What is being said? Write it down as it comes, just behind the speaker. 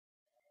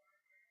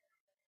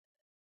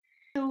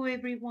Hello,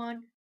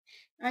 everyone.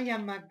 I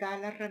am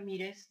Magdala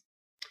Ramirez.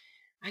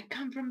 I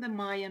come from the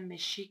Maya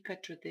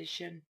Mexica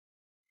tradition.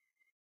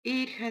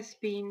 It has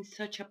been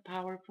such a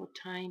powerful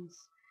times.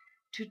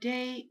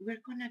 Today, we're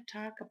going to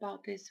talk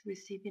about this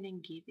receiving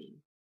and giving.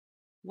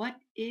 What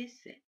is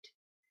it?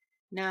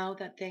 Now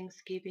that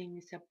Thanksgiving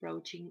is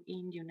approaching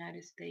in the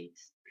United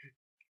States,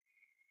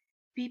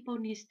 people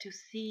need to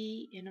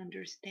see and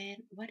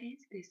understand what is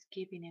this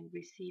giving and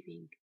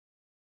receiving.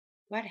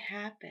 What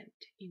happened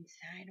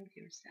inside of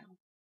yourself?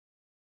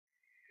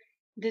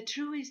 The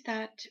truth is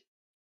that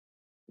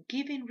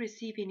giving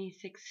receiving is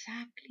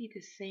exactly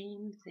the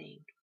same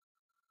thing.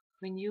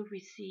 When you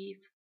receive,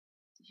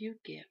 you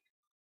give.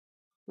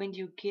 When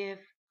you give,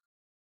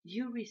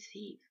 you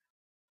receive.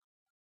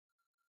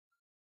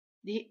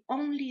 The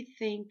only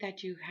thing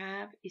that you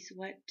have is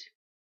what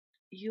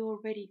you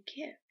already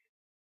give.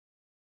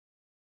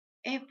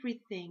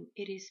 Everything,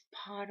 it is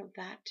part of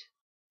that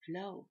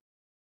flow.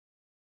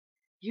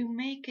 You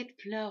make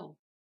it flow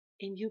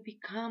and you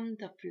become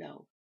the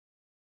flow.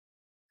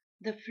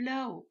 The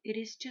flow, it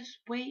is just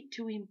way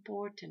too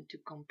important to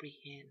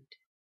comprehend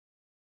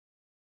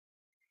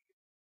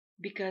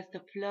because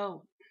the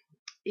flow,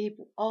 it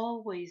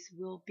always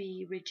will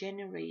be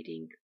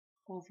regenerating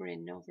over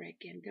and over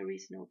again. There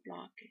is no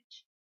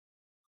blockage.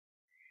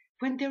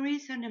 When there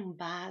is an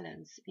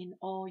imbalance in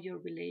all your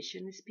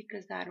relations,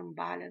 because that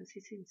imbalance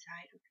is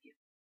inside of you.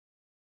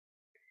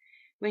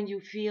 When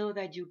you feel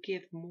that you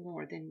give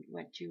more than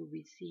what you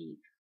receive,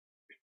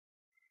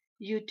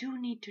 you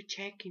do need to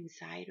check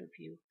inside of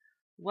you.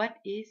 What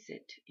is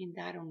it in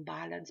that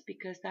imbalance?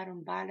 Because that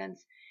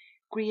imbalance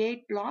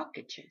create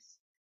blockages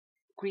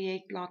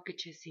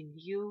in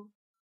you,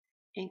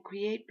 and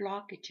create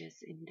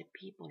blockages in the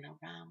people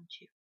around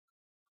you.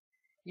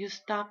 You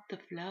stop the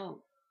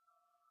flow,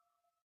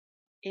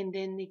 and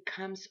then it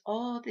comes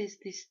all these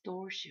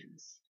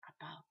distortions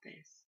about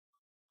this.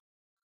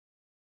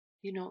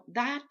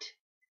 That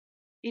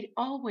it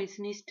always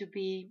needs to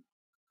be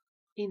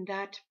in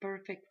that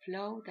perfect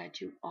flow that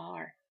you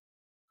are.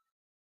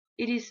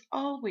 It is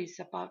always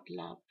about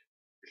love.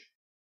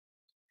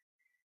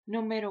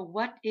 No matter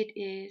what it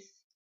is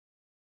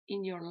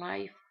in your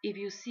life, if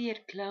you see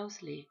it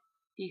closely,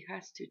 it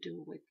has to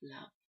do with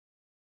love.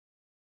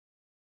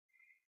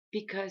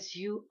 Because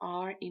you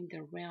are in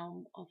the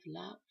realm of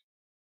love.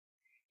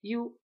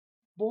 You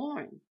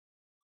born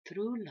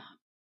through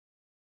love.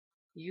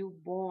 You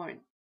born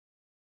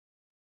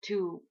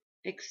to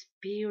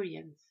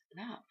experience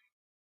love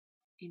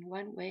in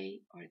one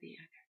way or the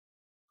other.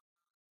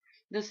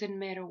 Doesn't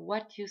matter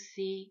what you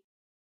see,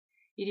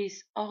 it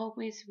is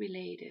always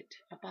related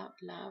about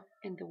love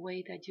and the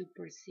way that you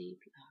perceive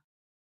love.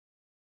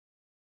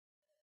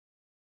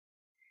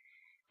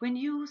 When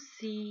you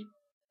see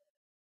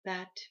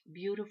that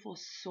beautiful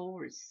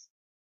source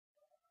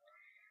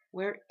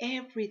where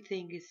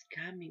everything is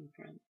coming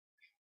from,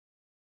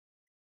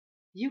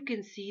 you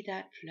can see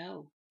that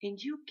flow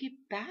and you give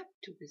back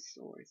to the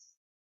source.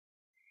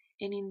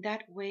 And in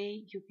that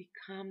way, you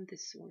become the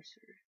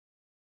sorcerer.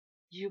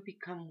 You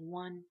become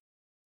one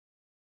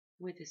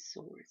with the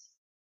source.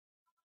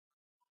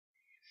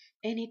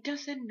 And it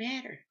doesn't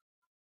matter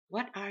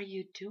what are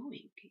you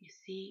doing. You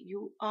see,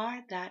 you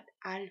are that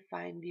Alpha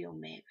and the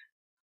Omega,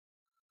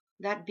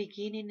 that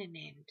beginning and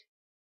end.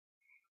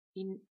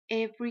 In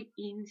every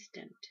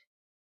instant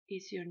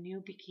is your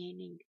new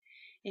beginning,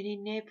 and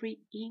in every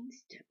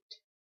instant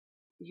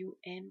you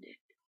end it.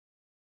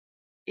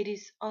 It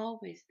is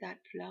always that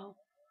flow.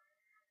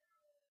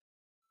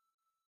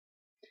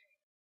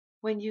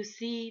 When you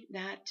see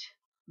that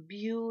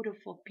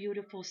beautiful,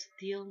 beautiful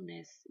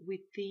stillness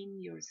within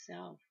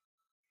yourself,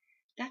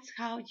 that's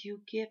how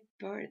you give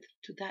birth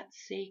to that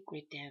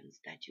sacred dance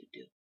that you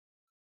do.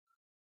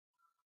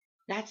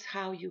 That's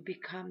how you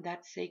become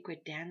that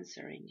sacred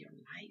dancer in your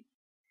life.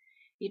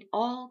 It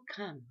all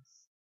comes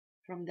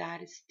from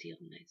that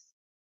stillness.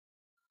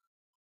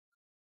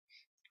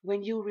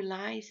 When you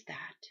realize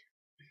that,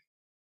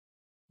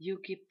 you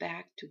give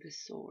back to the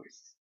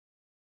source.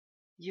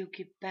 You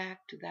give back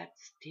to that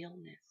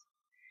stillness,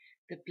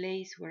 the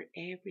place where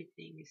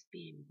everything is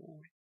being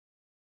born.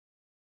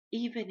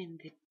 Even in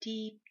the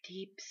deep,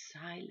 deep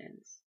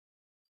silence,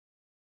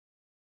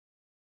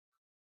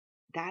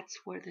 that's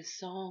where the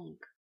song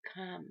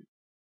comes.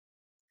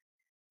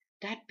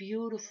 That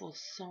beautiful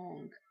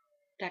song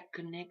that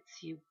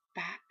connects you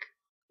back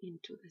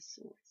into the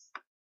source.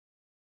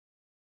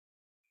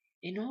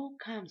 And all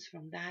comes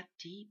from that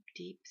deep,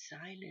 deep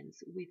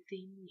silence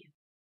within you.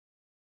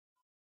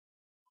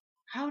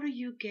 How do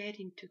you get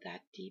into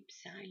that deep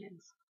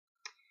silence?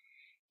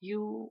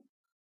 You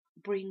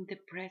bring the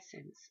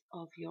presence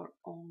of your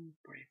own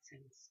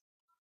presence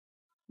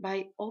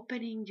by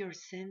opening your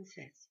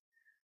senses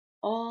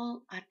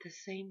all at the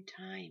same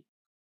time.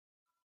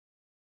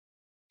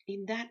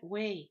 In that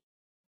way,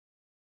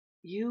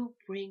 you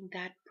bring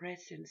that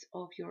presence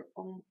of your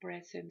own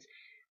presence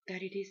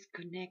that it is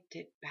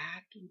connected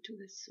back into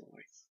the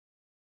source,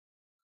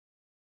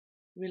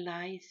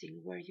 realizing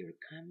where you're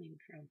coming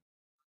from,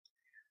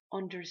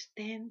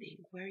 understanding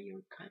where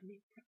you're coming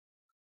from.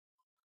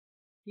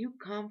 You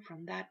come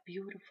from that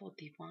beautiful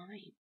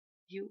divine.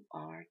 You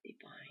are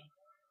divine.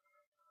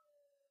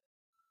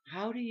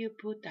 How do you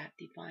put that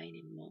divine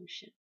in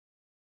motion?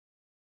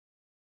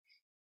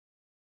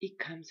 It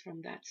comes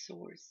from that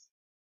source,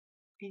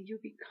 and you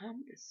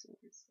become the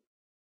source.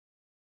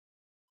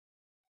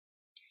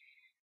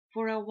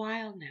 For a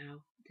while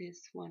now,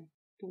 this one,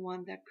 the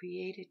one that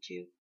created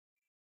you,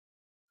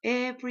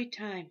 every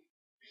time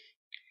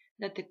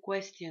that the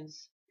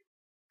questions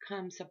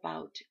comes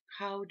about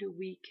how do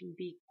we can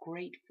be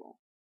grateful,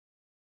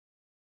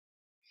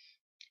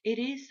 it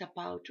is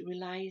about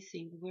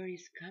realizing where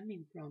it's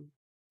coming from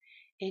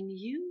and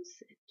use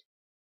it.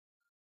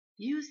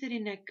 Use it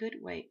in a good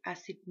way as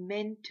it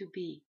meant to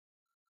be.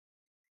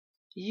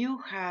 You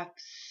have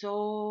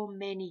so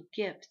many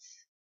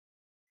gifts,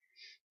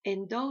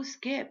 and those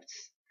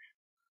gifts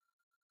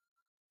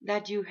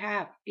that you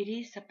have, it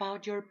is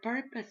about your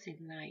purpose in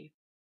life.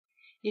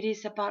 It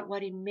is about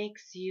what it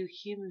makes you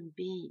human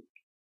being.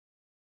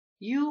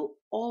 You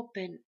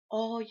open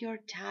all your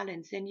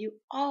talents and you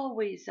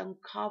always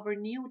uncover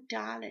new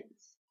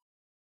talents.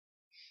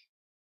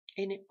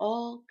 And it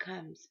all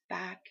comes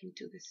back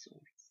into the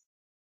source.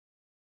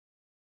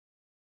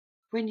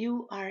 When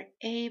you are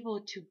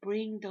able to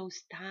bring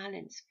those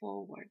talents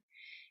forward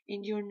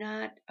and you're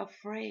not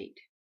afraid,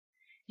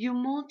 you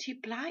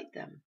multiply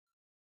them.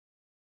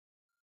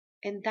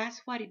 And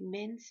that's what it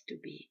means to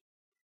be.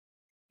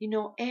 You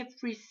know,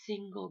 every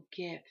single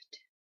gift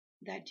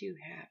that you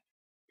have,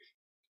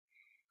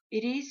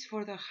 it is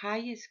for the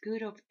highest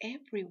good of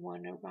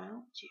everyone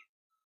around you.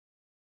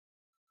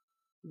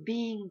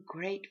 Being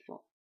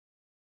grateful,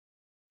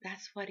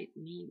 that's what it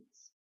means.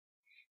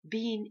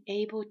 Being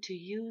able to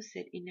use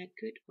it in a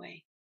good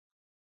way.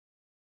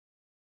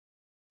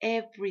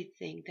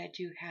 Everything that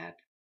you have,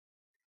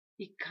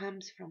 it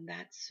comes from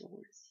that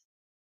source,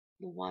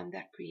 the one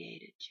that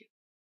created you.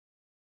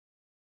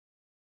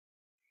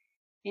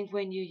 And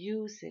when you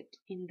use it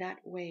in that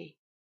way,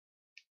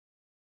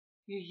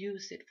 you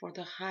use it for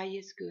the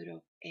highest good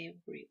of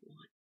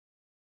everyone.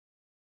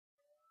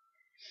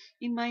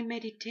 In my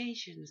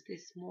meditations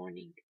this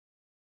morning,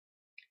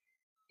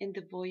 in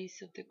the voice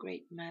of the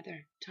Great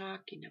Mother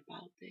talking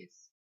about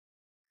this,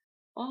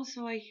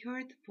 also I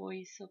heard the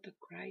voice of the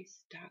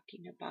Christ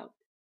talking about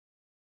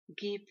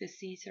give the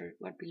Caesar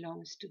what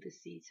belongs to the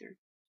Caesar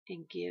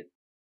and give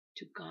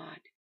to God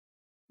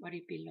what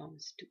it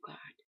belongs to God.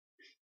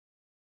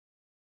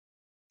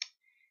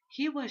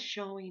 He was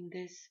showing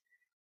this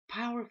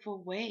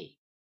powerful way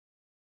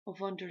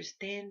of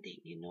understanding,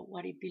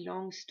 what it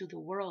belongs to the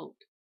world,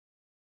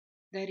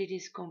 that it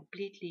is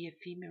completely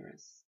ephemeral,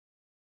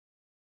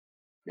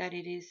 that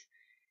it is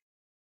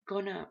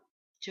gonna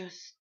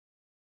just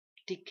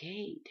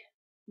decay.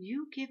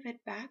 You give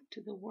it back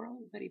to the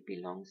world, but it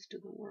belongs to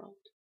the world.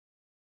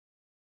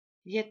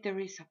 Yet there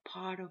is a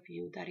part of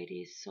you that it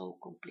is so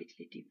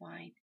completely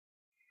divine,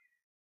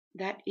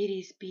 that it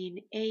is being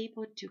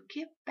able to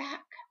give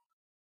back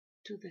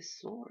to the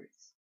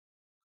source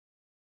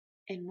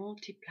and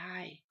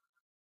multiply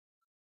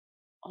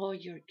all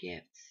your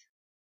gifts,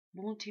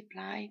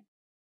 multiply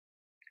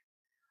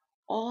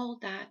all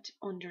that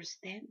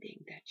understanding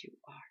that you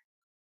are,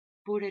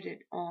 put it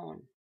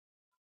on,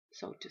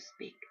 so to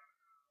speak.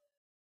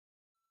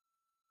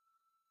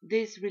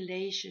 This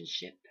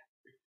relationship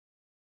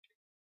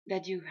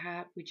that you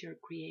have with your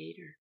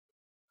Creator,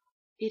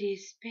 it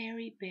is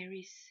very,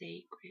 very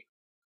sacred,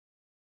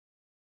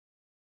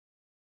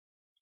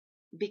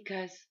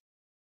 because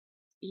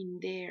in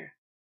there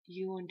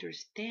you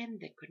understand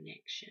the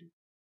connection,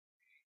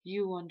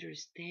 you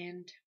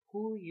understand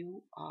who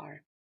you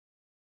are,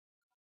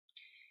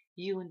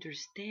 you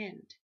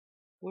understand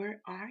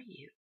where are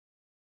you,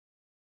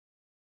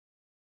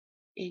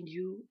 and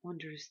you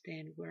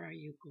understand where are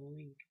you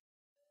going.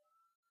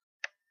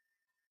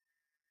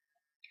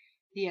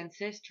 The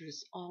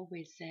ancestors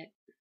always said,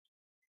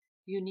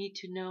 you need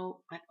to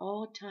know at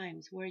all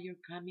times where you're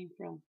coming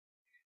from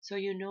so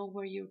you know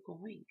where you're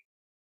going.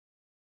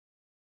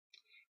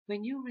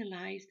 When you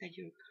realize that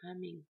you're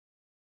coming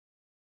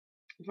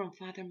from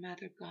Father,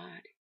 Mother,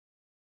 God,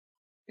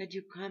 that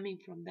you're coming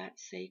from that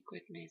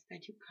sacredness,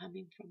 that you're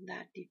coming from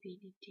that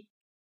divinity,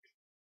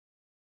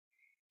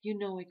 you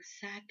know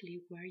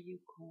exactly where you're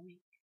going.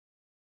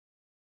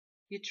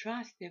 You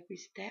trust every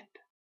step.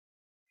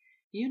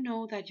 You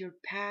know that your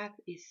path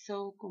is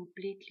so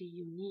completely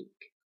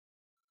unique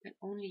that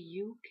only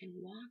you can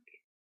walk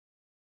it.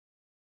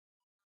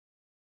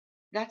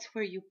 That's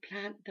where you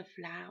plant the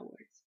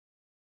flowers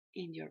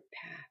in your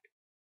path.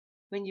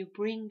 When you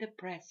bring the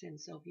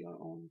presence of your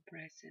own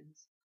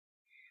presence,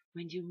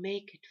 when you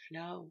make it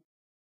flow,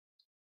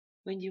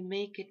 when you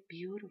make it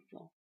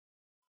beautiful,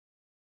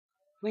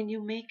 when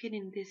you make it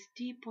in this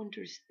deep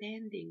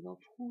understanding of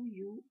who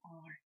you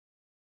are,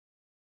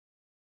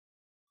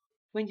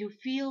 when you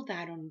feel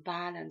that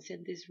unbalance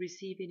and this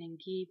receiving and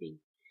giving,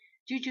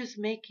 you're just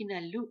making a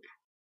loop.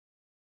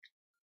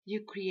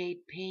 You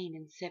create pain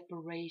and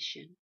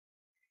separation.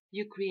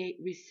 You create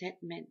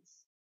resentments.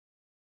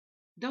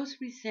 Those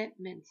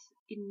resentments,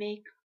 it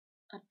make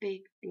a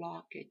big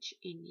blockage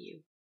in you.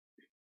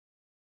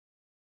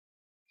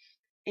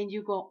 And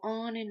you go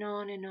on and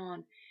on and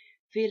on,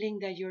 feeling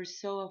that you're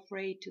so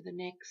afraid to the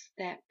next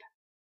step.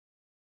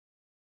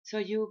 So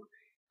you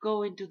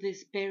go into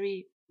these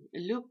very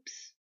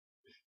loops,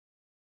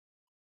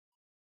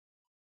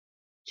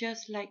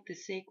 just like the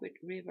sacred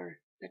river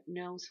that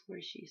knows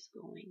where she's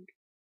going.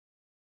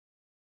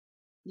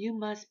 You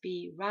must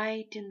be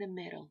right in the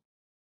middle.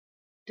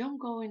 Don't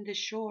go in the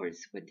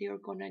shores where they're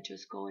gonna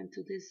just go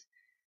into these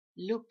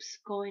loops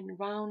going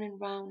round and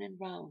round and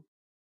round.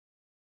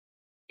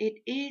 It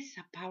is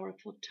a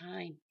powerful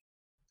time.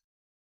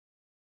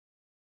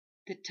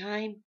 The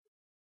time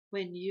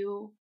when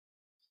you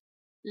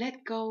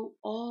let go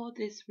all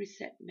these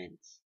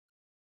resentments,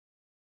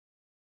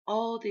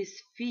 all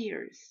these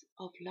fears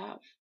of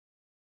love,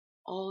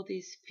 all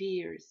these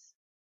fears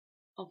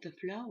of the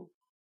flow.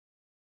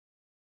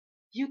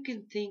 You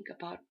can think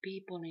about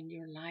people in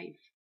your life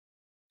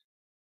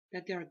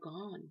that they're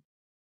gone.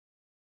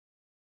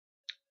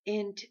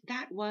 And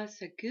that was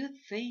a good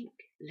thing.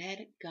 Let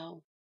it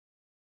go.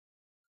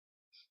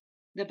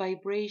 The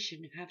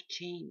vibration have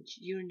changed.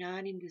 You're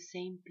not in the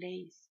same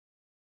place.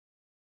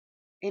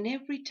 And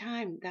every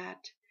time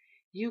that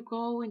you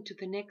go into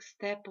the next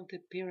step of the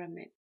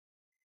pyramid,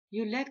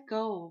 you let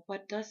go of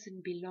what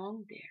doesn't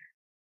belong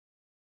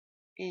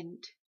there.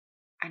 And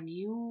a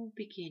new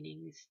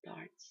beginning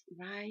starts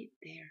right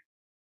there.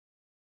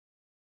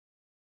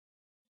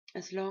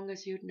 As long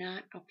as you're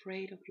not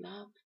afraid of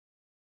love,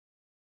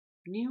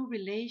 new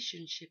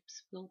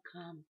relationships will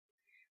come.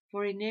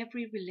 For in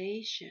every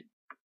relation,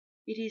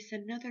 it is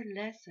another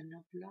lesson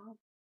of love.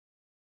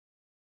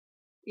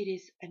 It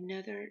is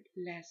another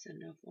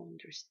lesson of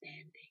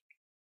understanding.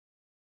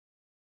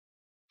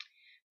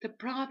 The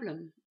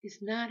problem is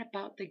not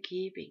about the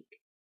giving.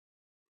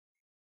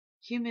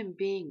 Human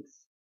beings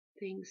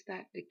think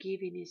that the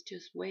giving is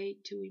just way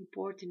too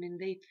important and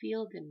they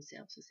feel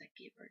themselves as a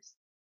givers.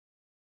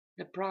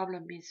 The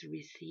problem is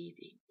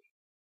receiving.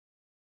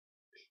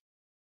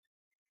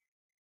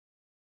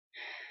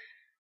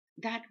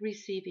 That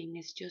receiving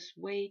is just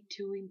way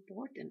too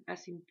important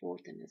as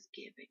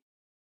giving.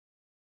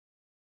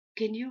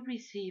 Can you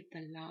receive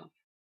the love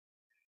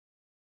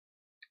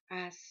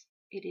as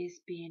it is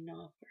being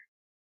offered?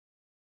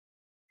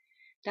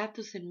 That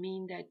doesn't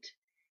mean that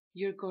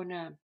you're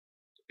gonna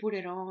put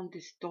it on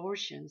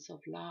distortions of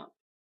love,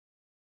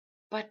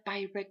 but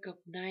by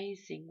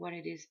recognizing what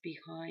it is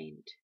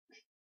behind,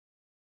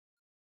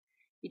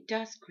 it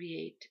does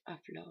create a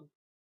flow,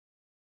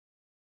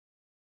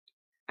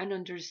 an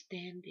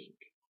understanding.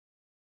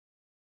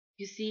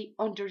 You see,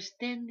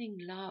 understanding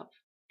love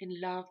and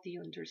love the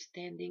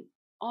understanding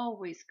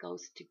always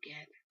goes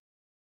together.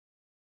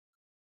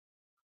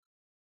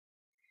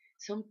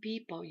 Some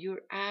people, you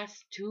ask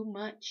too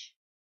much.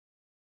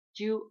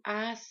 You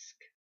ask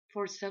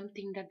for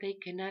something that they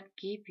cannot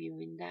give you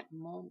in that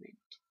moment.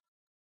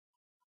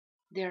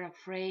 They're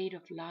afraid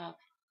of love.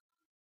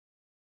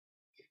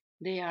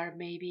 They are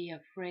maybe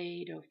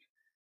afraid of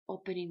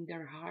opening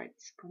their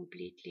hearts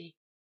completely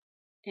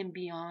and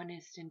be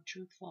honest and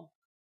truthful.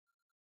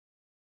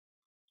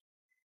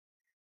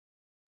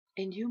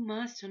 And you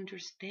must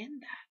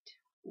understand that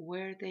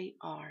where they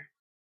are.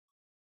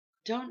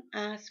 Don't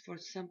ask for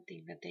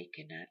something that they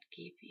cannot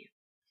give you,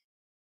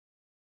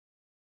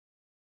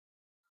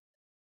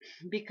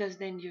 because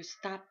then you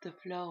stop the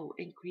flow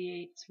and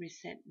creates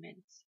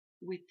resentments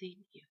within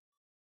you.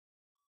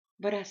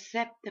 But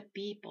accept the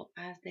people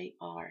as they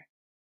are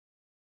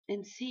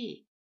and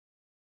see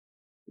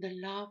the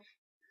love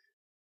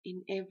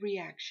in every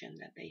action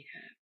that they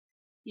have,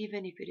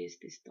 even if it is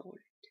distorted.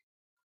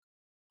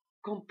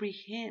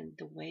 Comprehend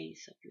the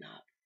ways of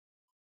love.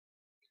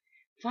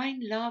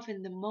 Find love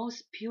in the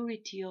most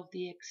purity of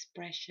the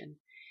expression,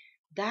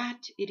 that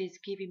it is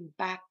giving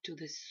back to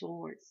the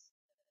source.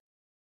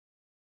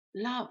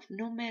 Love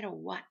no matter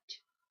what.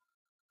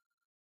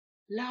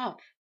 Love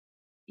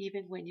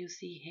even when you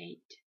see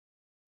hate,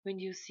 when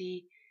you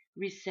see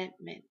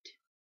resentment,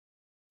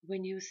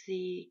 when you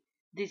see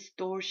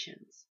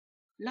distortions.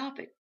 Love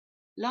it.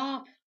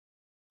 Love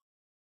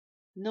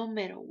no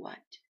matter what.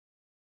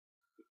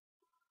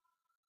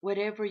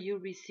 Whatever you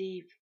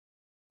receive,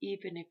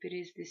 even if it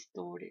is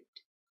distorted,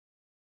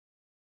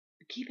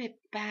 give it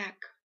back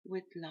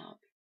with love.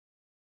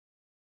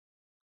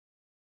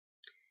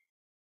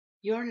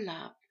 Your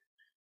love,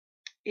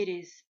 it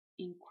is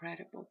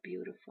incredible,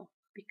 beautiful,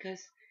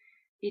 because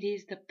it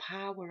is the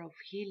power of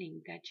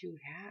healing that you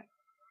have.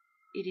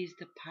 It is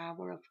the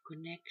power of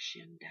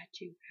connection that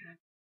you have.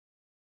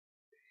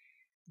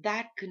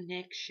 That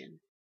connection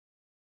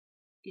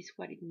is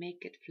what it make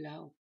it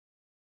flow.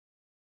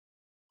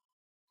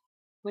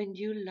 When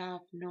you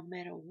love no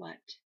matter what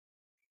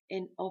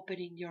and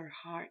opening your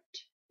heart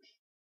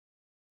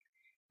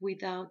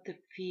without the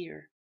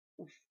fear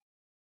of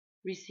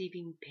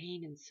receiving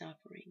pain and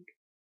suffering,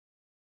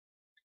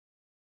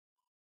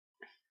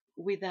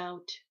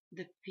 without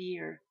the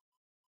fear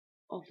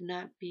of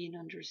not being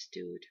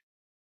understood,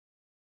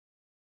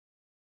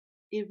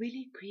 it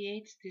really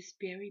creates this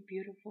very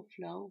beautiful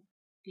flow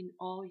in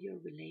all your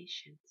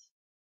relations.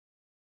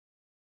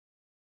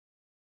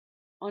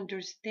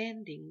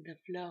 understanding the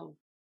flow.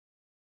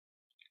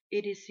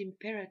 It is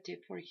imperative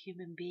for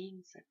human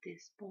beings at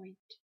this point.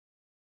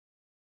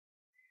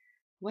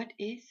 What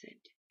is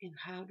it and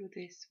how do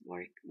this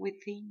work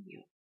within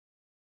you?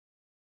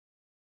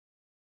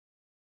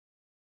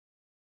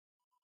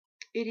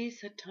 It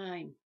is a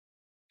time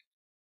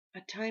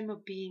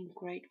of being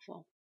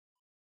grateful.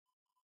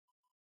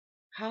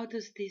 What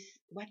does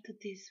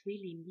this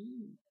really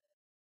mean?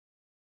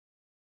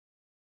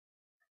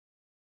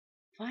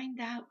 Find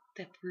out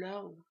the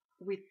flow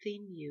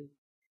within you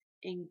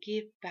and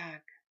give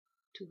back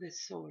to the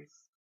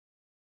source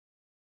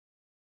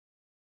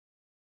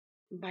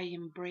by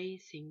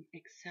embracing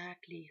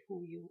exactly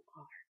who you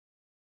are,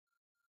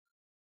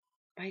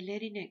 by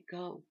letting it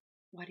go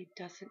what it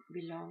doesn't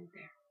belong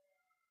there,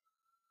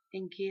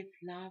 and give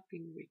love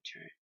in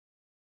return.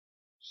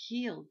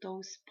 Heal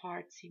those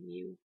parts in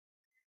you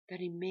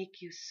that it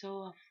make you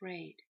so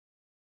afraid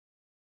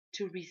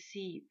to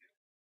receive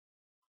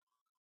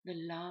the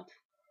love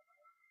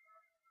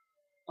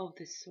of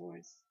the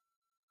source,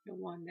 the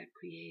one that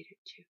created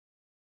you.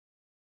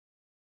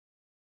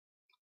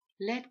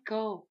 Let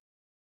go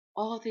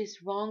all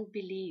these wrong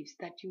beliefs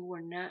that you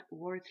were not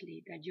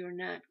worthy, that you're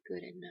not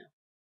good enough.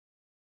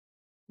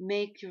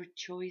 Make your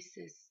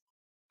choices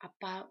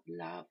about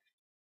love.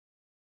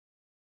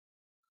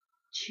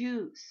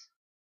 Choose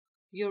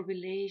your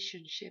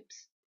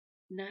relationships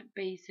not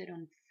based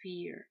on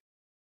fear,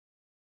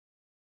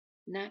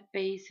 not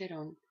based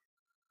on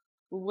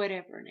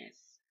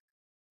whateverness,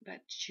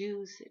 but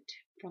choose it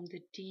from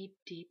the deep,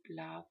 deep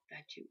love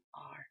that you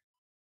are.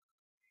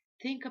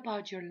 Think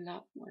about your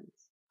loved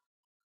ones.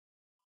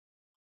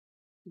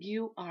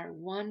 You are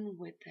one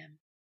with them.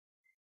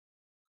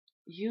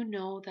 You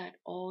know that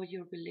all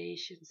your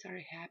relations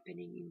are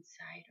happening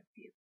inside of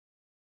you.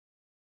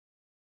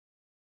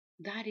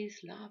 That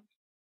is love.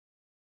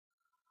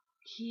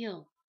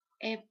 Heal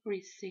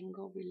every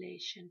single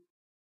relation.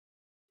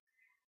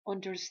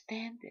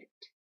 Understand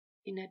it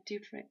in a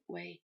different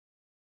way.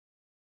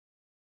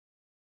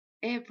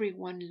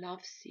 Everyone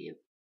loves you.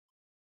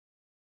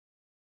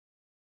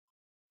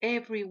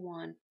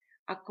 Everyone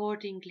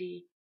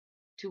accordingly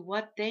to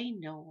what they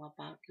know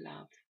about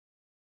love,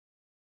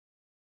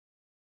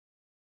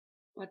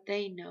 what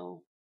they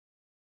know,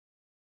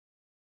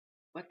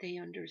 what they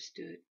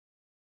understood.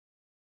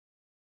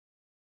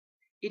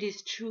 It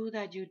is true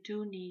that you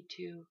do need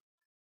to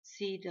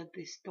see the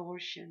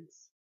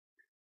distortions,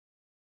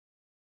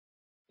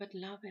 but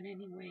love it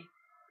anyway.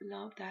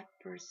 Love that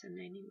person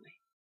anyway,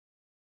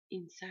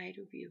 inside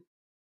of you.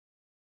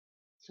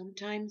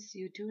 Sometimes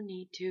you do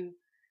need to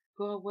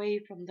go away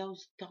from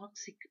those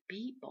toxic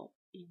people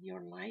in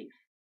your life.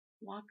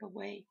 Walk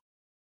away,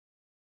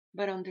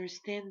 but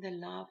understand the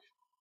love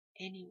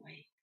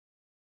anyway.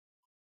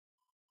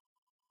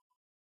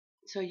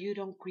 So you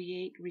don't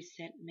create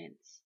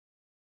resentments.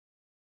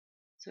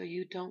 So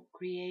you don't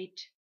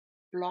create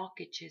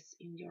blockages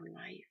in your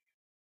life.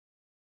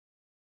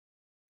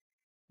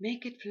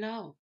 Make it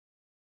flow.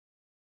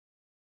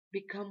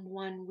 Become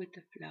one with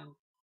the flow.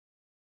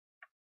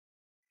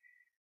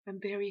 I'm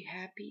very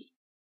happy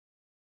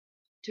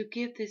to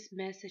give this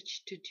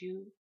message to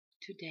you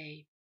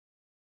today.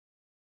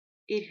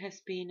 It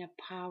has been a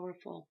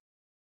powerful,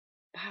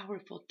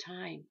 powerful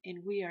time,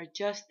 and we are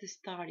just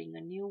starting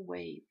a new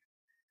wave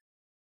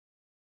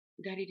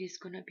that it is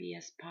going to be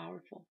as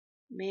powerful.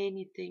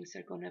 Many things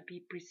are going to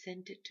be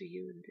presented to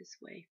you in this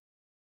way.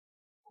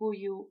 Who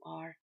you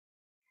are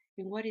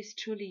and what is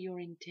truly your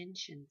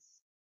intentions.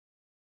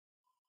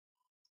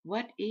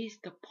 What is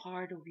the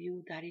part of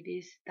you that it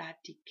is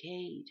that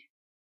decayed?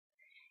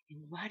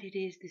 And what it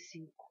is this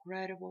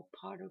incredible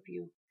part of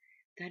you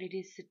that it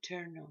is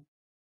eternal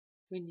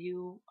when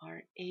you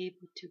are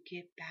able to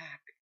give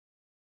back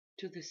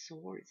to the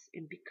source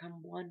and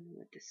become one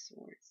with the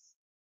source.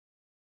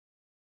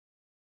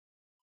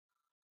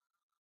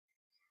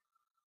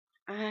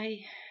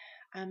 I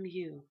am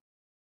you.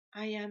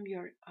 I am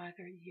your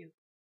other you.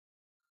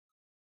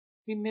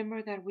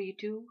 Remember that we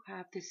do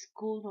have the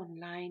school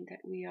online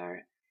that we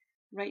are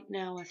right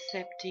now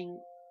accepting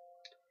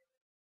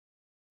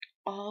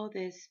all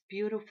these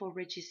beautiful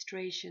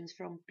registrations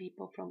from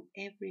people from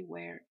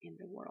everywhere in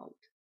the world.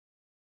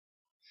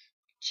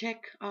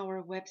 Check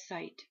our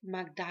website,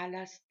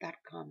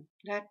 magdalas.com.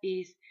 That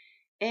is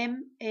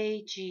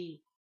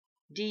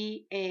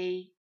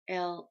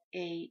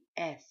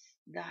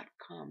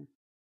MAGDALAS.com.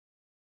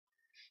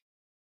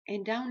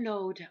 And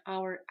download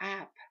our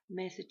app,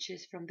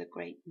 Messages from the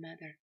Great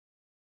Mother.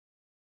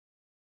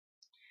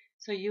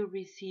 So you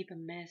receive a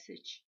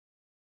message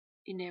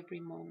in every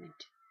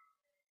moment.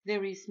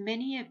 There is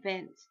many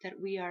events that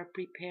we are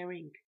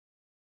preparing.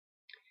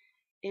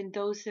 In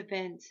those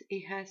events,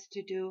 it has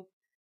to do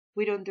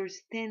with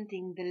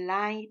understanding the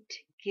light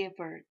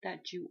giver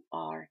that you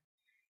are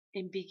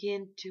and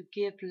begin to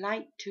give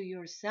light to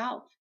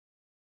yourself.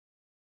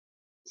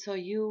 So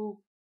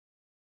you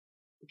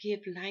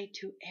give light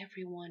to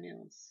everyone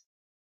else.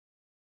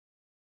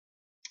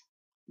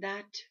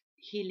 That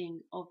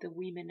healing of the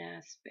women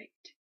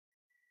aspect,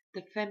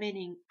 the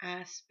feminine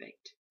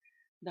aspect,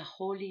 the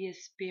Holy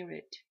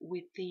Spirit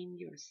within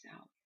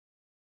yourself.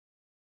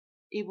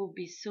 It will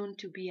be soon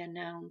to be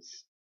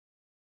announced.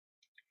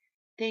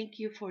 Thank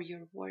you for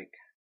your work.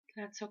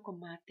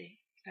 Tlatsokomate,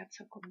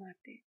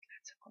 tlatsokomate,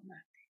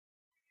 tlatsokomate.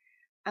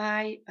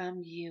 I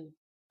am you.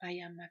 I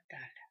am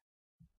Magdala.